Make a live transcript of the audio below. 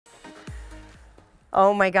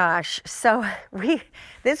Oh my gosh. So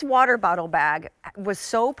this water bottle bag was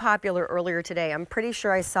so popular earlier today. I'm pretty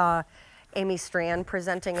sure I saw Amy Strand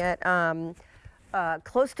presenting it.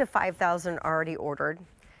 Close to 5,000 already ordered.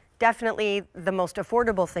 Definitely the most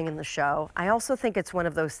affordable thing in the show. I also think it's one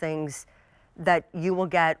of those things that you will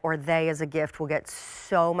get, or they as a gift will get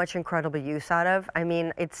so much incredible use out of. I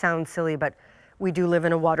mean, it sounds silly, but we do live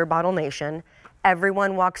in a water bottle nation.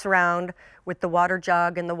 Everyone walks around with the water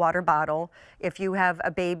jug and the water bottle. If you have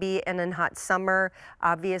a baby and in hot summer,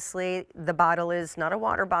 obviously the bottle is not a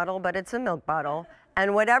water bottle, but it's a milk bottle.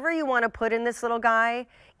 And whatever you want to put in this little guy,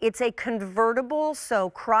 it's a convertible, so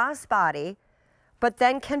crossbody, but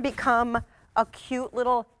then can become a cute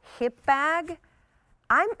little hip bag.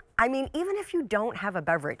 I mean, even if you don't have a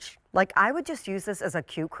beverage, like I would just use this as a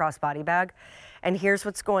cute crossbody bag. And here's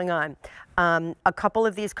what's going on. A couple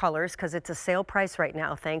of these colors, because it's a sale price right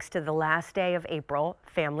now, thanks to the last day of April,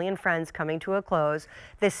 family and friends coming to a close.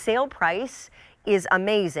 This sale price is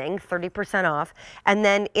amazing, 30% off. And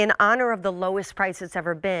then in honor of the lowest price it's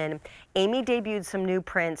ever been, Amy debuted some new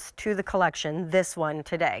prints to the collection, this one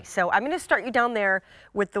today. So I'm gonna start you down there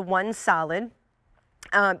with the one solid.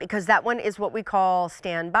 Because that one is what we call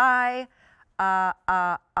standby.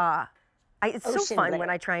 It's so fun when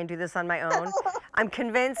I try and do this on my own. I'm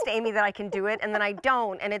convinced, Amy, that I can do it, and then I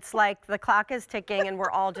don't, and it's like the clock is ticking, and we're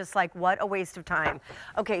all just like, what a waste of time.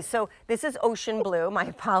 Okay, so this is ocean blue. My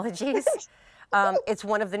apologies. It's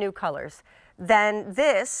one of the new colors. Then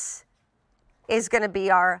this is going to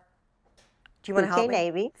be our, do you want to help me? Bouquet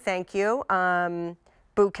navy. Thank you.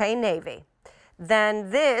 Bouquet navy. Then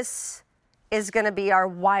this is going to be our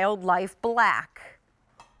wildlife black.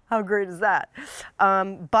 How great is that?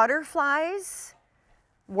 Butterflies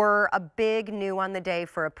were a big new on the day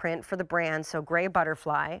for a print for the brand, so gray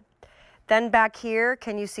butterfly. Then back here,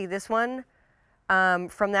 can you see this one?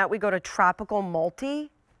 From that we go to tropical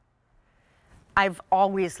multi. I've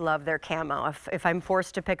always loved their camo. If I'm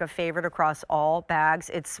forced to pick a favorite across all bags,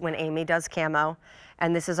 it's when Amy does camo.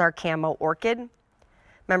 And this is our camo orchid.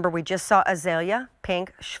 Remember, we just saw azalea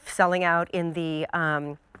pink selling out in the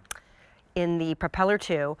Propeller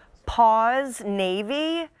 2. Paws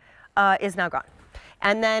navy is now gone.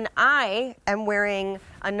 And then I am wearing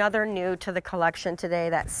another new to the collection today,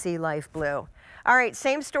 that Sea Life blue. All right,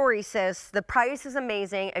 same story, sis. The price is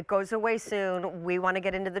amazing. It goes away soon. We want to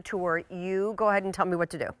get into the tour. You go ahead and tell me what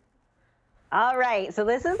to do. All right, so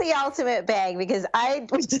this is the ultimate bag because I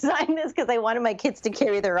designed this because I wanted my kids to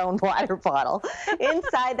carry their own water bottle.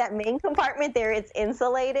 Inside that main compartment there, it's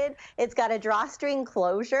insulated. It's got a drawstring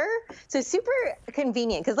closure, so super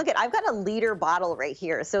convenient because look I've got a liter bottle right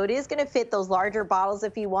here. So it is gonna fit those larger bottles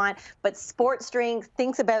if you want, but sports drinks,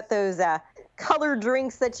 thinks about those color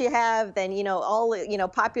drinks that you have, then, you know, all, you know,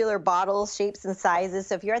 popular bottles, shapes and sizes.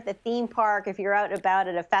 So if you're at the theme park, if you're out and about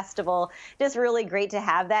at a festival, just really great to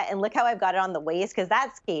have that. And look how I've got it on the waist, because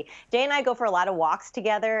that's key. Jay and I go for a lot of walks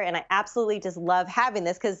together, and I absolutely just love having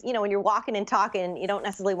this because, you know, when you're walking and talking, you don't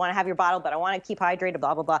necessarily want to have your bottle, but I want to keep hydrated,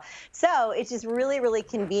 blah, blah, blah. So it's just really, really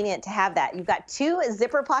convenient to have that. You've got two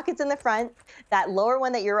zipper pockets in the front. That lower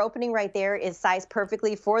one that you're opening right there is sized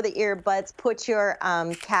perfectly for the earbuds. Put your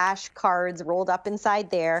cash, cards, rolled up inside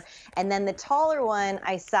there. And then the taller one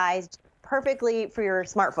I sized perfectly for your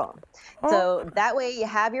smartphone. So that way you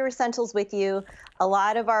have your essentials with you. A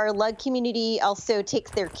lot of our Lug community also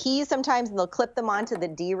takes their keys sometimes and they'll clip them onto the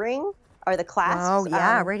D-ring or the clasps. Oh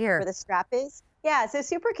yeah, right here. Where the strap is. Yeah, so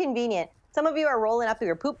super convenient. Some of you are rolling up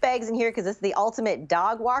your poop bags in here because it's the ultimate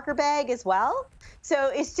dog walker bag as well.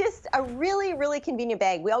 So it's just a really, really convenient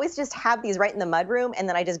bag. We always just have these right in the mudroom, and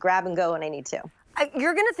then I just grab and go when I need to.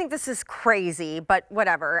 You're gonna think this is crazy, but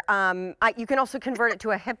whatever. You can also convert it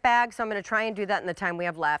to a hip bag, so I'm gonna try and do that in the time we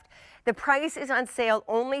have left. The price is on sale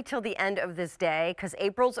only till the end of this day, because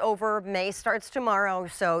April's over, May starts tomorrow,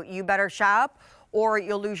 so you better shop or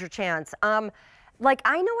you'll lose your chance. Like,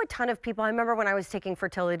 I know a ton of people. I remember when I was taking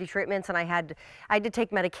fertility treatments and I had to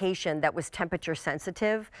take medication that was temperature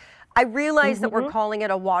sensitive. I realized that we're calling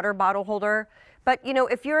it a water bottle holder. But, you know,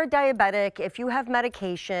 if you're a diabetic, if you have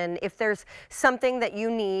medication, if there's something that you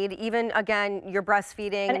need, even, again, you're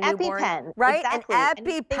breastfeeding, an newborn, EpiPen, right?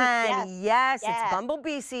 exactly. An EpiPen, yes. Yes. It's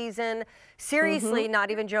bumblebee season. Seriously, not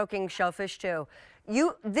even joking, shellfish too.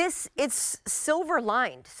 It's silver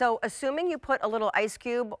lined. So assuming you put a little ice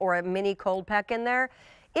cube or a mini cold pack in there,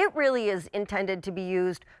 it really is intended to be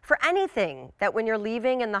used for anything that when you're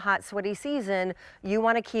leaving in the hot, sweaty season, you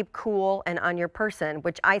want to keep cool and on your person,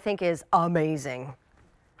 which I think is amazing.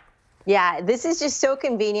 Yeah, this is just so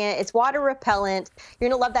convenient. It's water repellent. You're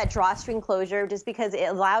gonna love that drawstring closure just because it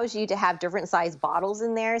allows you to have different size bottles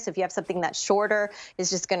in there. So if you have something that's shorter, it's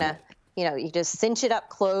just gonna you know, you just cinch it up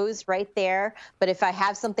closed right there. But if I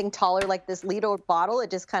have something taller like this liter bottle,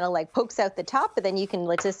 it just kind of like pokes out the top, but then you can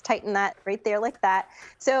just tighten that right there like that.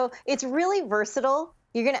 So it's really versatile.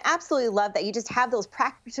 You're going to absolutely love that. You just have those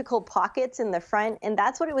practical pockets in the front, and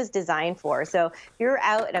that's what it was designed for. So if you're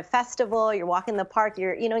out at a festival, you're walking the park,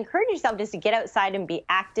 you're, you know, encourage yourself just to get outside and be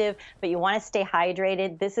active, but you want to stay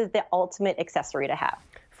hydrated. This is the ultimate accessory to have.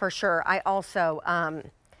 For sure. I also,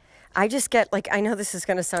 I just get, like, I know this is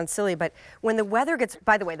going to sound silly, but when the weather gets,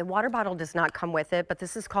 by the way, the water bottle does not come with it, but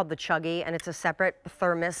this is called the Huggie, and it's a separate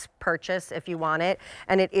thermos purchase if you want it,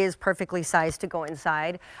 and it is perfectly sized to go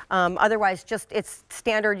inside. Otherwise, just it's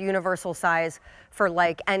standard universal size for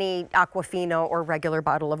like any Aquafina or regular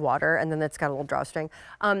bottle of water, and then it's got a little drawstring.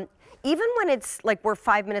 Even when it's like we're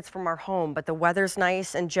 5 minutes from our home, but the weather's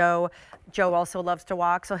nice, and Joe also loves to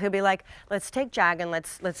walk, so he'll be like, let's take Jag and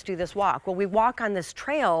let's do this walk. Well, we walk on this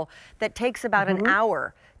trail that takes about an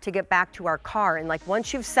hour to get back to our car, and like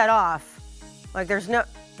once you've set off, like there's no,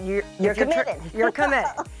 you're committed. You're committed.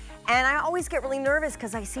 And I always get really nervous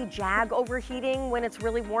because I see Jag overheating when it's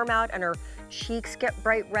really warm out, and her cheeks get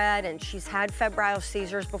bright red, and she's had febrile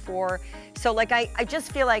seizures before. So like I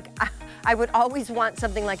just feel like I would always want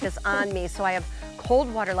something like this on me, so I have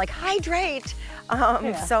cold water, like hydrate.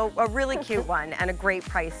 So a really cute one and a great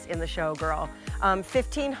price in the show, girl.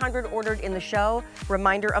 1,500 ordered in the show.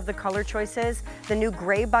 Reminder of the color choices. The new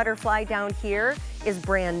gray butterfly down here is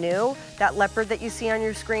brand new. That leopard that you see on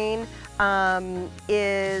your screen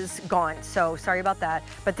is gone, so sorry about that.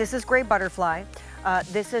 But this is gray butterfly.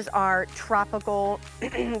 This is our tropical,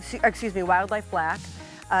 excuse me, wildlife black.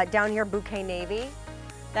 Down here, bouquet navy.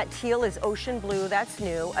 That teal is ocean blue, that's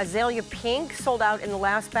new. Azalea pink sold out in the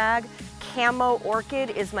last bag. Camo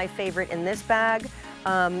orchid is my favorite in this bag.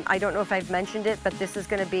 I don't know if I've mentioned it, but this is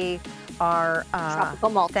gonna be our,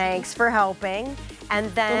 tropical multi. Thanks for helping. And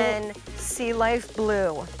then sea life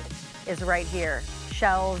blue is right here.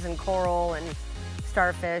 Shells and coral and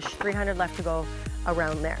starfish, 300 left to go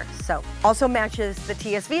around there. So also matches the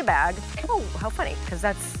TSV bag. Oh, how funny, because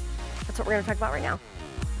that's what we're gonna talk about right now.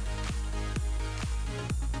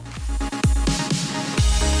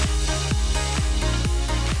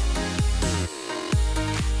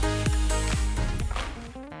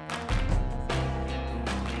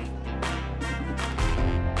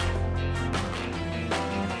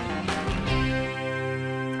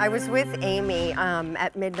 I was with Amy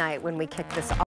at midnight when we kicked this off.